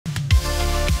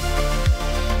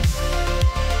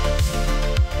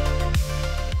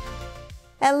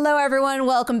Hello, everyone.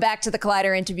 Welcome back to the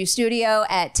Collider Interview Studio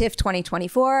at TIFF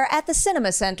 2024 at the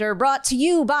Cinema Center, brought to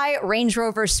you by Range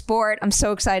Rover Sport. I'm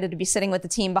so excited to be sitting with the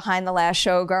team behind The Last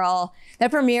Showgirl. That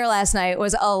premiere last night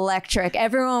was electric.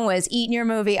 Everyone was eating your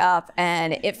movie up,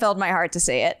 and it filled my heart to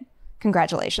see it.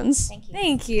 Congratulations. Thank you.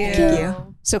 Thank you. Thank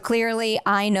you. So clearly,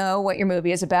 I know what your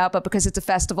movie is about, but because it's a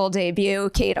festival debut,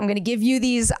 Kate, I'm going to give you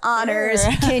these honors.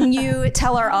 Sure. Can you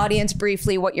tell our audience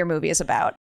briefly what your movie is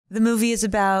about? The movie is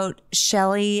about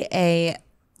Shelley, a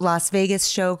Las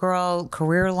Vegas showgirl,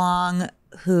 career-long,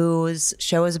 whose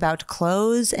show is about to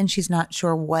close, and she's not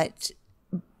sure what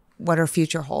her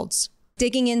future holds.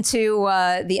 Digging into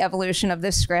the evolution of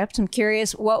this script, I'm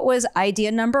curious, what was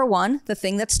idea number one, the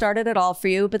thing that started it all for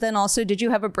you? But then also, did you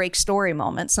have a break story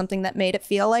moment, something that made it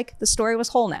feel like the story was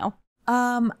whole now?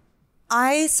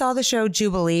 I saw the show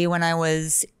Jubilee when I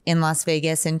was in Las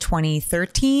Vegas in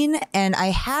 2013, and I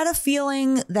had a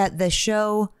feeling that the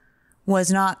show was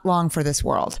not long for this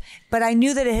world. But I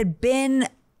knew that it had been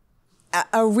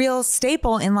a real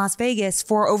staple in Las Vegas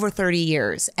for over 30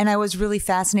 years. And I was really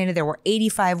fascinated. There were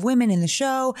 85 women in the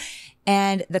show,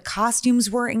 and the costumes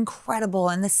were incredible,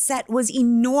 and the set was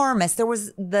enormous. There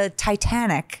was the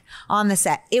Titanic on the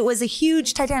set. It was a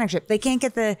huge Titanic ship. They can't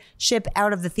get the ship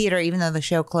out of the theater, even though the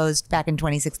show closed back in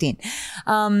 2016.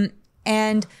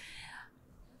 And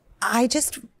I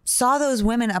just saw those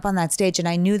women up on that stage, and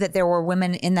I knew that there were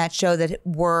women in that show that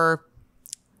were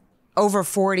over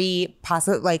 40,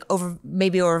 possibly like over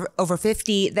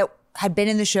 50, that had been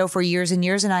in the show for years and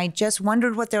years. And I just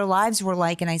wondered what their lives were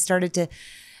like. And I started to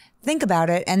think about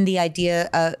it and the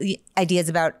ideas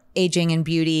about aging and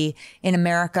beauty in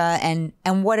America, and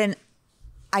what an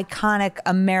iconic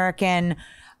American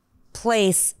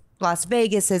place Las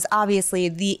Vegas is. Obviously,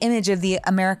 the image of the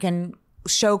American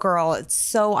showgirl, it's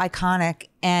so iconic,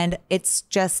 and it's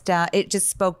just it just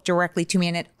spoke directly to me.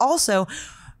 And it also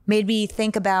made me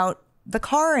think about the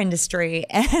car industry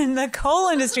and the coal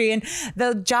industry and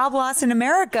the job loss in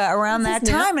America around that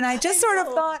time. And I just sort of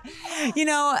thought,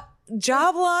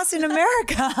 job loss in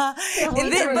America,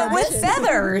 but with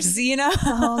feathers, A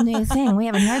whole new thing. We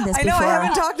haven't heard this before. I know, I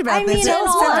haven't talked about this. in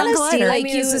all honesty,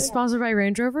 is it sponsored by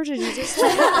Range Rover? Did you just you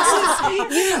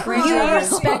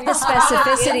respect the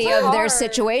specificity of their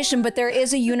situation, but there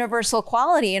is a universal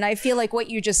quality. And I feel like what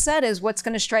you just said is what's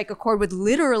going to strike a chord with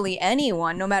literally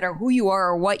anyone, no matter who you are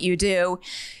or what you do.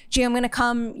 Gia, I'm going to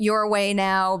come your way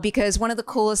now, because one of the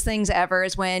coolest things ever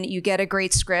is when you get a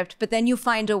great script, but then you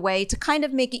find a way to kind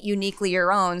of make it uniquely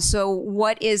your own. So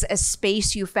what is a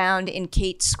space you found in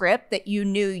Kate's script that you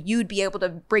knew you'd be able to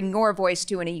bring your voice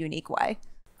to in a unique way?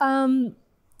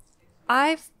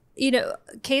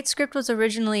 Kate's script was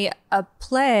originally a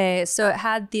play, so it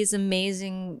had these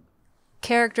amazing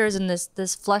characters in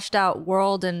this fleshed out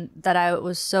world, and that I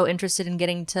was so interested in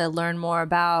getting to learn more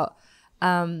about.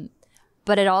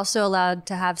 But it also allowed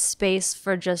to have space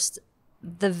for just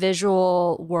the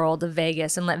visual world of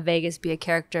Vegas and let Vegas be a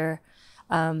character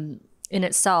in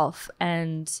itself.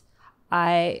 And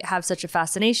I have such a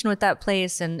fascination with that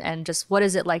place and just what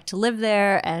is it like to live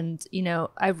there. And,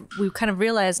 we kind of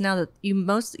realized now that you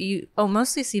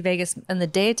mostly see Vegas in the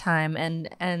daytime,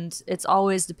 and it's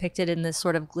always depicted in this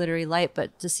sort of glittery light,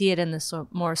 but to see it in this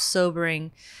more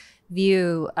sobering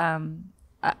view,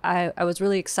 I was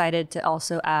really excited to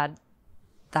also add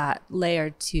that layer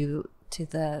to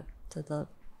the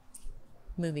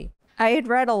movie. I had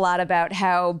read a lot about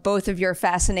how both of your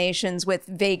fascinations with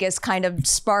Vegas kind of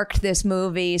sparked this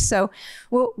movie. So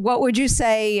what would you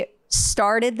say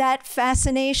started that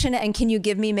fascination? And can you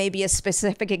give me maybe a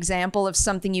specific example of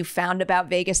something you found about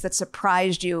Vegas that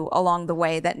surprised you along the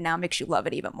way that now makes you love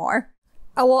it even more?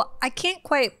 Oh, well, I can't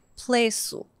quite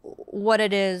place what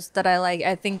it is that I like.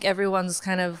 I think everyone's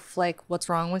kind of like, what's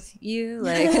wrong with you?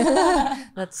 Like,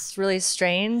 that's really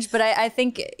strange. But I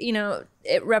think,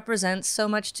 it represents so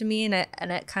much to me, and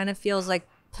it kind of feels like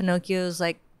Pinocchio's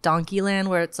like Donkeyland,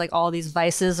 where it's like all these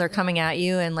vices are coming at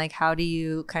you, and like, how do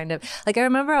you kind of, like, I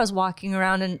remember I was walking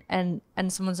around and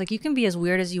someone's like, you can be as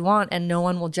weird as you want and no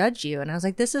one will judge you. And I was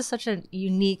like, this is such a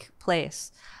unique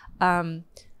place.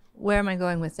 Where am I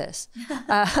going with this?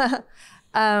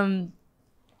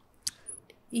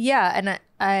 Yeah, and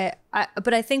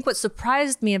but I think what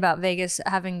surprised me about Vegas,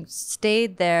 having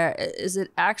stayed there, is it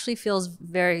actually feels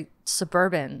very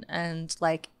suburban, and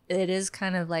like it is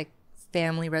kind of like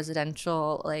family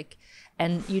residential, like,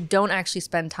 and you don't actually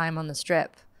spend time on the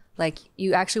Strip. Like,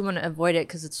 you actually want to avoid it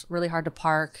because it's really hard to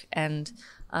park and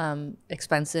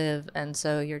expensive, and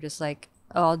so you're just like,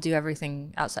 oh, I'll do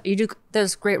everything outside.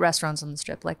 There's great restaurants on the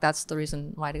Strip. Like, that's the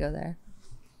reason why to go there.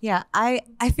 Yeah, I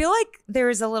feel like there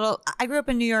is a little, I grew up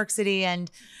in New York City, and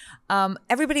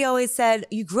everybody always said,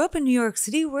 you grew up in New York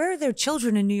City. Where are there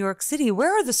children in New York City?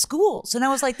 Where are the schools? And I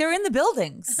was like, they're in the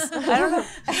buildings. I don't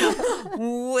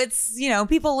know. It's,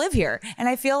 people live here. And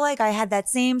I feel like I had that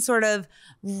same sort of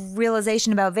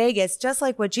realization about Vegas, just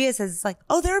like what Gia says. It's like,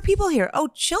 oh, there are people here. Oh,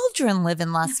 children live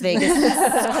in Las Vegas.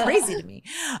 This is crazy to me.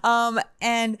 But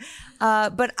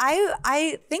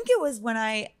I think it was when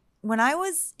I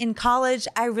was in college,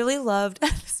 I really loved,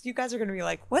 you guys are going to be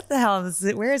like, what the hell is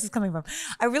it? Where is this coming from?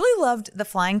 I really loved the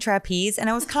flying trapeze, and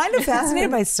I was kind of fascinated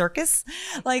by circus.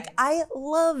 Like, I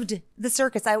loved the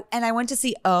circus. I went to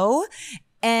see O,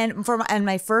 and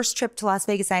my first trip to Las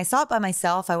Vegas, and I saw it by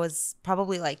myself. I was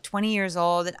probably like 20 years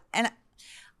old, and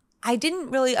I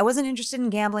wasn't interested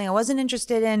in gambling. I wasn't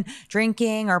interested in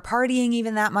drinking or partying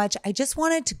even that much. I just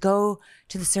wanted to go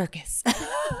to the circus.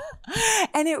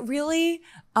 And it really,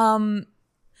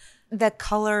 the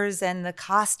colors and the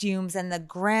costumes and the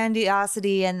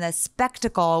grandiosity and the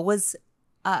spectacle was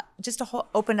just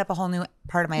opened up a whole new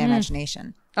part of my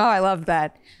imagination. Oh, I love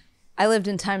that. I lived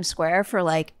in Times Square for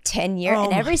like 10 years.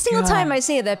 And every single time I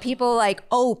say that, people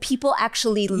people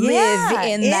actually live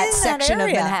in that section of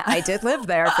Manhattan. I did live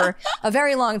there for a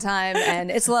very long time,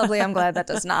 and it's lovely. I'm glad that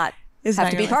does not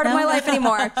have to be part of my life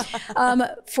anymore.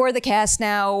 For the cast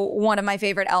now, one of my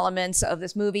favorite elements of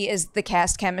this movie is the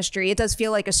cast chemistry. It does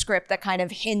feel like a script that kind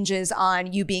of hinges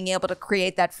on you being able to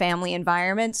create that family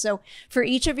environment. So for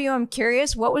each of you, I'm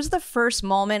curious, what was the first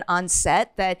moment on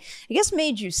set that I guess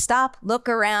made you stop, look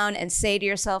around, and say to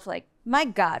yourself, like, my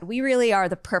God, we really are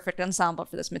the perfect ensemble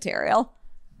for this material?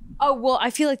 Oh, well, I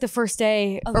feel like the first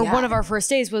day, one of our first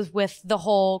days was with the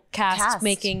whole cast.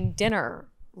 Making dinner.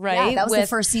 Right, yeah, that was the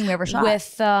first scene we ever shot.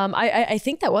 With I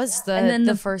think that was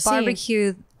the first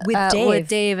barbecue scene. With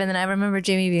Dave, and then I remember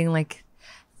Jamie being like,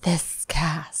 "This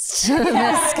cast,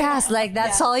 this cast, like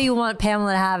that's all you want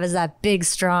Pamela to have is that big,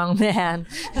 strong man."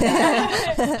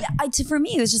 For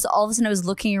me, it was just all of a sudden I was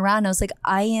looking around and I was like,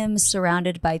 I am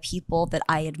surrounded by people that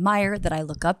I admire, that I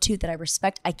look up to, that I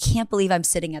respect. I can't believe I'm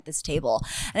sitting at this table.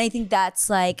 And I think that's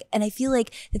like, and I feel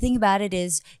like the thing about it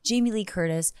is Jamie Lee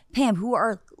Curtis, Pam, who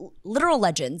are literal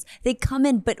legends, they come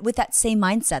in, but with that same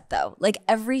mindset though. Like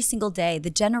every single day, the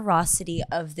generosity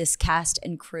of this cast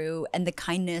and crew and the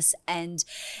kindness. And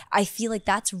I feel like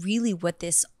that's really what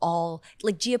this all,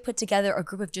 like Gia put together a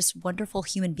group of just wonderful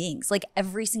human beings. Like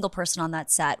every single person on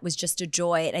that set was just a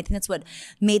joy. And I think that's what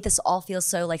made this all feel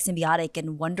so like symbiotic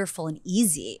and wonderful and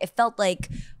easy. It felt like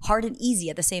hard and easy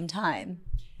at the same time.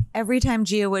 Every time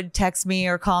Gia would text me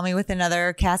or call me with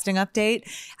another casting update,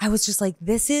 I was just like,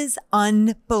 this is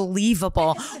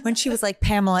unbelievable. When she was like,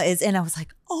 Pamela is in, I was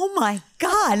like, oh my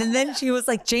God. And then she was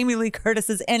like, Jamie Lee Curtis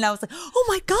is in. I was like, oh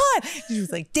my God. She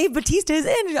was like, Dave Bautista is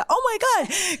in. Like, oh my God.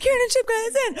 Kiernan Shipka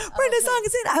is in. Brenda Song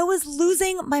is in. I was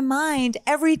losing my mind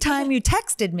every time you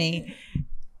texted me.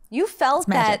 You felt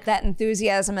that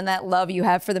enthusiasm and that love you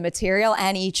have for the material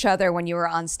and each other when you were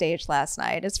on stage last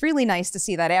night. It's really nice to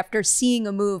see that after seeing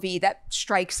a movie that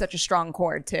strikes such a strong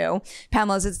chord too.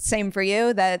 Pamela, is it the same for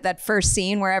you, that first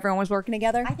scene where everyone was working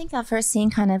together? I think that first scene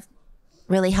kind of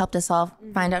really helped us all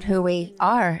find out who we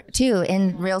are too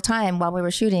in real time while we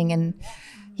were shooting. And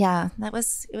yeah, it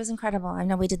was incredible. I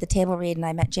know we did the table read and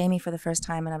I met Jamie for the first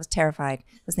time and I was terrified.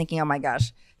 I was thinking, oh my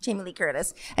gosh, Jamie Lee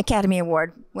Curtis, Academy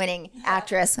Award winning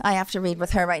actress. I have to read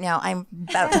with her right now. I'm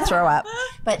about to throw up.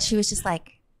 But she was just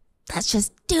like, let's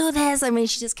just do this. I mean,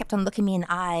 she just kept on looking me in the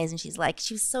eyes and she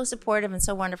was so supportive and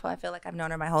so wonderful. I feel like I've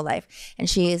known her my whole life. And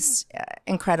she is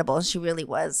incredible. She really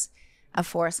was a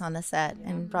force on the set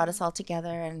and brought us all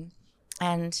together.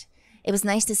 And it was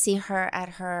nice to see her at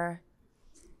her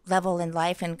level in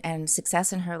life and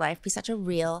success in her life be such a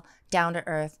real,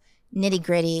 down-to-earth,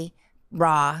 nitty-gritty,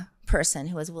 raw person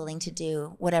who was willing to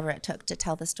do whatever it took to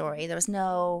tell the story. There was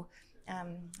no,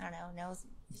 no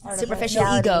superficial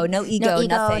ego, nothing.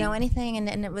 No anything.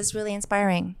 And it was really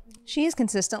inspiring. She is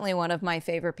consistently one of my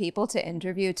favorite people to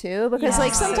interview too, because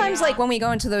like sometimes like when we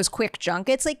go into those quick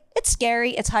junkets, like it's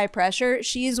scary, it's high pressure.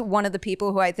 She's one of the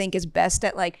people who I think is best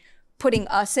at like putting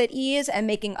us at ease and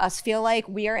making us feel like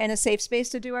we are in a safe space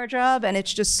to do our job. And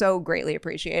it's just so greatly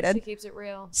appreciated. She keeps it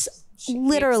real.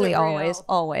 Literally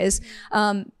always.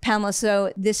 Pamela,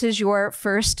 so this is your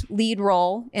first lead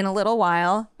role in a little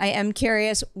while. I am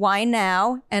curious, why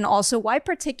now? And also why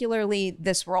particularly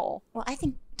this role? Well, I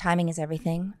think timing is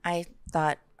everything. I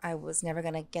thought I was never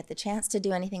going to get the chance to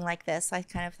do anything like this. I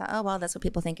kind of thought, oh, well, that's what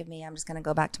people think of me. I'm just going to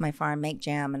go back to my farm, make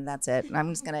jam, and that's it. And I'm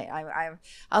just going to,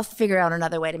 I'll figure out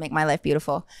another way to make my life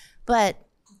beautiful. But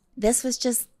this was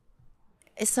just,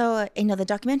 so, the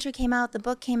documentary came out, the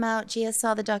book came out, Gia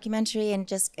saw the documentary and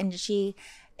she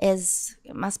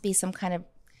must be some kind of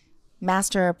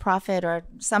master or prophet or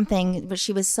something, but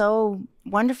she was so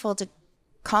wonderful to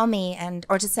call me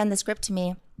or to send the script to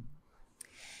me.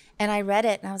 And I read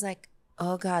it and I was like,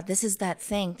 oh God, this is that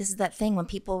thing. This is that thing when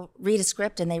people read a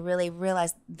script and they really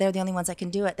realize they're the only ones that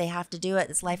can do it. They have to do it.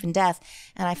 It's life and death.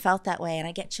 And I felt that way, and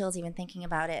I get chills even thinking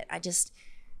about it.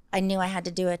 I knew I had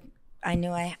to do it. I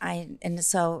knew and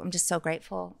so I'm just so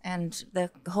grateful. And the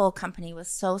whole company was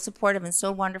so supportive and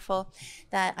so wonderful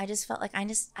that I just felt like I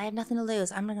have nothing to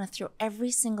lose. I'm going to throw every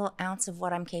single ounce of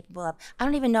what I'm capable of. I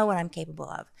don't even know what I'm capable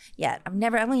of yet. I've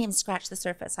only even scratched the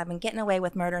surface. I've been getting away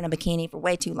with murder in a bikini for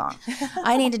way too long.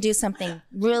 I need to do something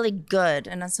really good.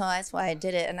 And so that's why I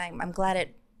did it. And I'm glad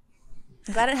it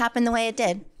happened the way it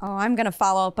did. Oh, I'm gonna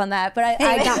follow up on that, but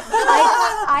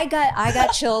I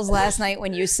got chills last night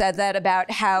when you said that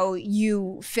about how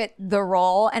you fit the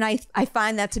role, and I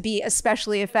find that to be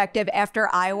especially effective after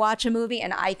I watch a movie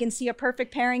and I can see a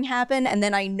perfect pairing happen, and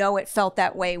then I know it felt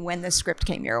that way when the script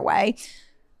came your way.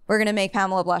 We're gonna make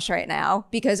Pamela blush right now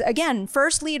because, again,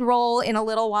 first lead role in a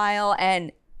little while,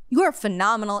 and you are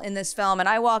phenomenal in this film. And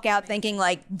I walk out thinking,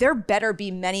 like, there better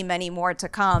be many, many more to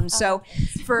come. So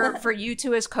for you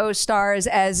two as co-stars,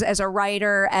 as a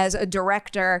writer, as a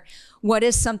director, what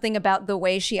is something about the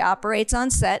way she operates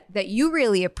on set that you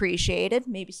really appreciated?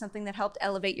 Maybe something that helped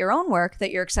elevate your own work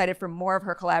that you're excited for more of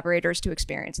her collaborators to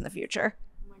experience in the future?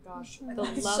 Oh my gosh. The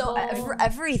level, So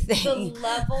everything. the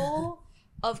level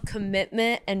of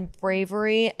commitment and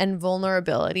bravery and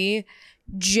vulnerability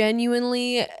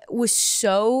genuinely was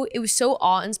so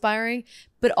awe-inspiring,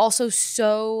 but also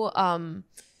so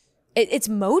it's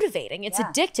motivating. It's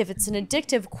addictive. It's an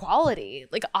addictive quality.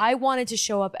 Like, I wanted to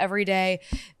show up every day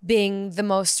being the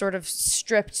most sort of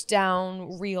stripped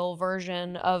down, real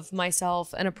version of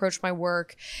myself and approach my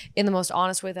work in the most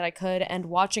honest way that I could. And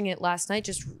watching it last night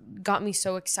just got me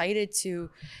so excited to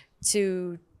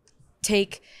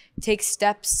take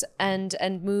steps and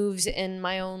moves in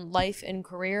my own life and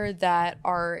career that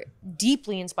are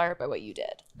deeply inspired by what you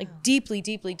did. Like, deeply,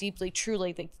 deeply, deeply,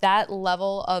 truly, like that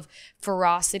level of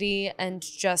ferocity and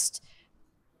just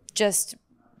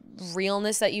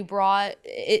realness that you brought,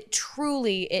 it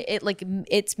truly,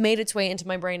 it's made its way into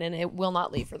my brain, and it will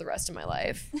not leave for the rest of my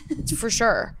life. For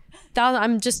sure.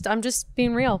 I'm just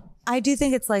being real. I do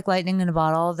think it's like lightning in a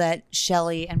bottle that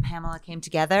Shelley and Pamela came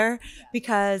together,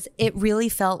 because it really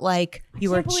felt like you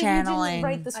were channeling. You didn't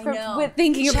write the script with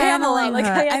thinking of Pamela. Like,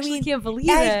 her. I actually can't believe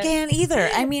it. I can't either.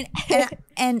 I mean,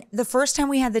 and the first time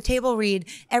we had the table read,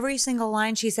 every single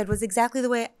line she said was exactly the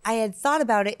way I had thought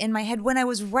about it in my head when I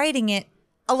was writing it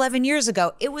 11 years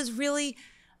ago. It was really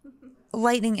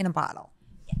lightning in a bottle.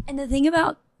 And the thing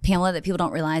about Pamela that people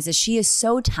don't realize is she is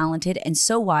so talented and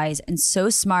so wise and so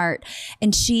smart.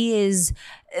 And she is,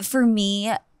 for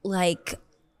me, like,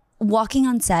 walking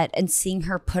on set and seeing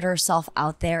her put herself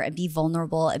out there and be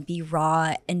vulnerable and be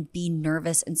raw and be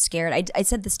nervous and scared. I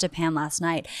said this to Pam last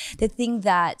night. The thing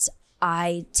that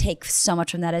I take so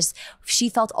much from that is she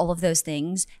felt all of those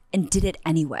things and did it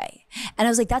anyway. And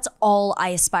I was like, that's all I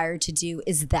aspire to do,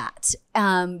 is that.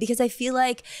 Because I feel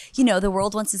like, the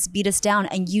world wants to beat us down,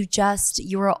 and you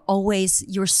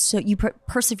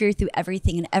persevere through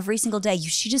everything, and every single day.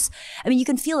 You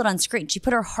can feel it on screen. She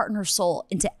put her heart and her soul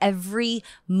into every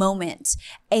moment.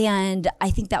 And I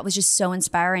think that was just so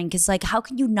inspiring, because, like, how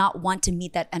can you not want to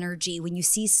meet that energy when you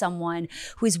see someone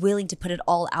who is willing to put it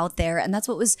all out there? And that's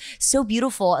what was so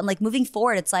beautiful. And, like, moving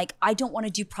forward, it's like, I don't want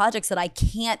to do projects that I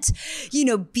can't,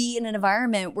 be in an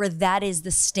environment where that is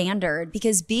the standard,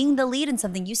 because being the lead in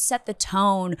something, you set the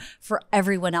tone for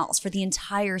everyone else, for the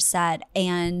entire set.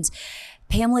 And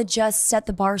Pamela just set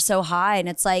the bar so high, and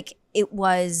it's like, it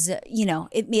was,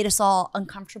 it made us all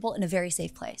uncomfortable in a very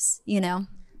safe place,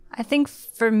 I think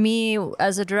for me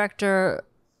as a director,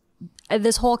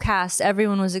 this whole cast,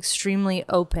 everyone was extremely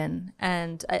open,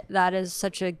 and that is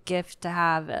such a gift to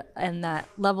have, and that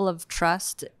level of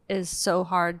trust is so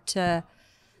hard to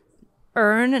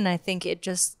earn, and I think it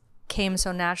just came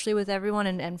so naturally with everyone,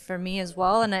 and for me as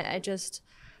well. And I just,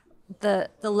 the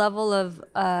level of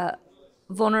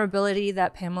vulnerability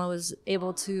that Pamela was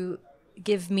able to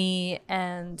give me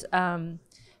and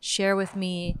share with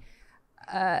me,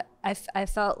 I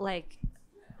felt like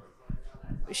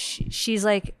she's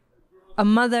like a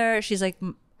mother, she's like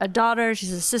a daughter,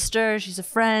 she's a sister, she's a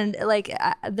friend,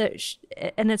 and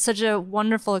it's such a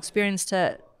wonderful experience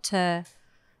to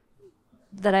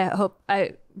that I hope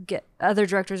other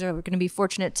directors are going to be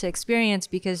fortunate to experience,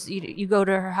 because you go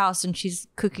to her house and she's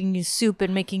cooking you soup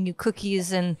and making you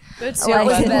cookies and Good soup,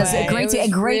 by the way. great It was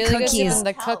great really good soup, cookies. and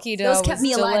the cookie dough Those kept was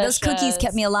me alive. Those cookies delicious.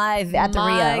 kept me alive at the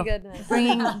My Rio.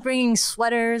 goodness. bringing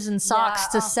sweaters and socks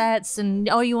to sets, and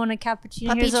you want a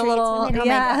cappuccino? Here's a little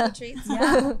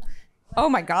Oh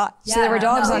my God. So there were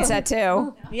dogs on set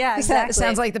too. yeah, That exactly.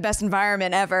 sounds like the best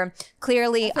environment ever.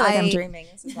 Clearly, I feel like I'm dreaming.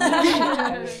 This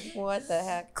is what the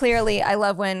heck? Clearly, I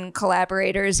love when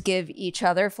collaborators give each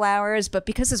other flowers, but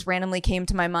because this randomly came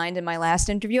to my mind in my last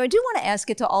interview, I do want to ask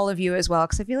it to all of you as well,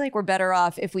 because I feel like we're better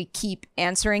off if we keep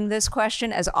answering this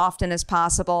question as often as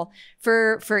possible.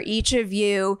 For each of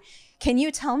you, can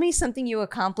you tell me something you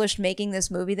accomplished making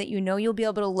this movie that you know you'll be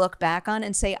able to look back on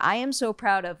and say, I am so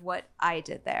proud of what I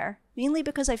did there? Mainly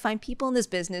because I find people in this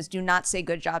business do not say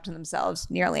good job to themselves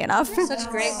nearly enough. Such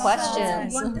great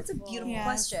questions. That's a beautiful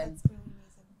question.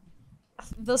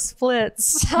 The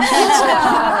splits.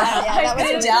 That was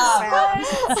a job.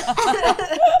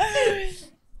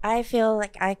 I feel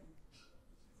like I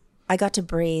got to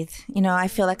breathe. You know, I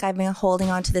feel like I've been holding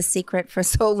on to this secret for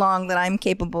so long that I'm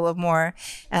capable of more.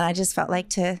 And I just felt like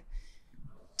to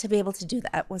be able to do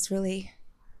that was really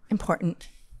important.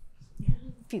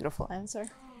 Beautiful answer.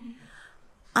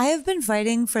 I have been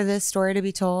fighting for this story to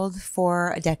be told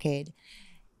for a decade.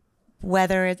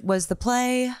 Whether it was the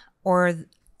play or,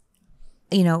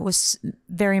 it was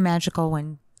very magical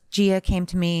when Gia came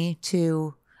to me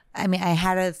I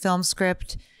had a film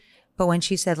script, but when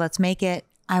she said, let's make it,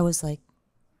 I was like,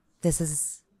 this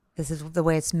is the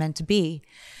way it's meant to be.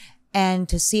 And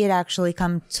to see it actually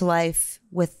come to life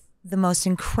with the most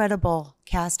incredible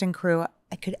cast and crew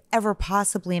I could ever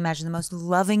possibly imagine, the most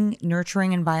loving,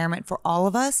 nurturing environment for all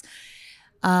of us.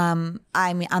 I'm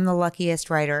the luckiest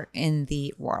writer in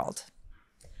the world.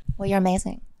 Well, you're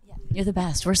amazing. You're the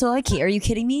best. We're so lucky. Are you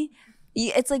kidding me?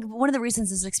 It's like one of the reasons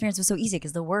this experience was so easy,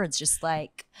 because the words just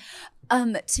like,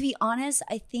 to be honest,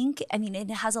 it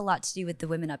has a lot to do with the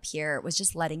women up here. It was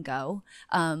just letting go.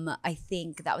 I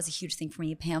think that was a huge thing for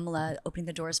me. Pamela opening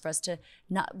the doors for us to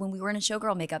not, when we were in a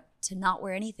showgirl makeup, to not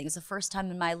wear anything. It was the first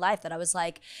time in my life that I was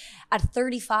like, at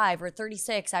 35 or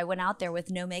 36, I went out there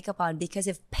with no makeup on, because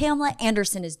if Pamela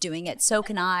Anderson is doing it, so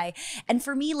can I. And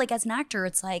for me, like as an actor,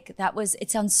 it's like,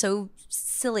 it sounds so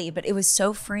silly, but it was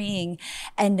so freeing.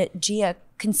 And Gia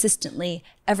consistently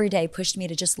every day pushed me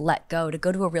to just let go, to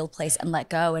go to a real place and let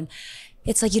go. And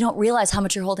it's like you don't realize how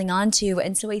much you're holding on to.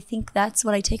 And so I think that's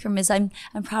what I take from is I'm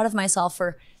proud of myself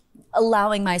for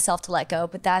allowing myself to let go.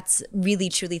 But that's really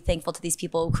truly thankful to these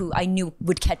people who I knew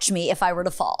would catch me if I were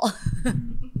to fall.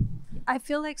 I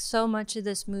feel like so much of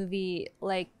this movie,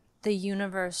 like the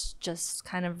universe just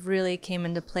kind of really came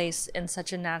into place in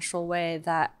such a natural way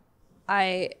that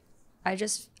I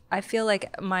feel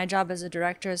like my job as a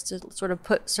director is to sort of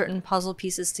put certain puzzle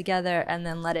pieces together and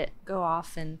then let it go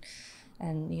off and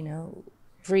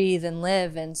breathe and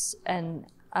live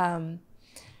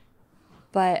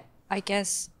but I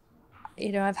guess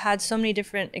I've had so many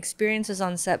different experiences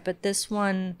on set, but this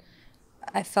one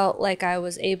I felt like I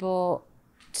was able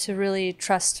to really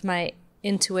trust my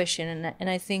intuition, and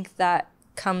I think that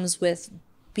comes with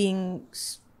being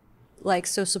like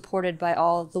so supported by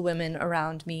all the women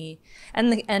around me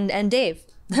and Dave.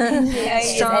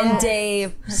 Strong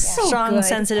Dave. Strong,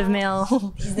 sensitive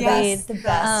male. He's the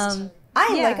best.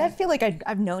 I feel like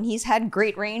I've known he's had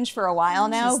great range for a while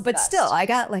now, but still, I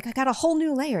got a whole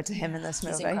new layer to him in this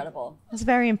movie. He's incredible. I was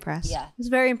very impressed. Yeah. I was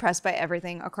very impressed by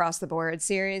everything across the board.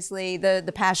 Seriously,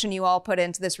 the passion you all put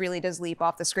into this really does leap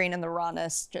off the screen, and the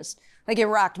rawness just like it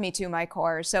rocked me to my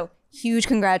core. So huge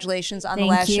congratulations on The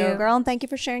Last Showgirl, and thank you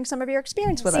for sharing some of your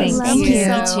experience with us. Thank you.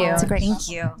 It's a great. Thank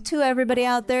you. To everybody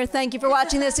out there, thank you for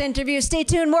watching this interview. Stay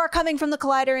tuned, more coming from the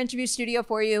Collider interview studio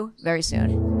for you very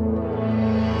soon.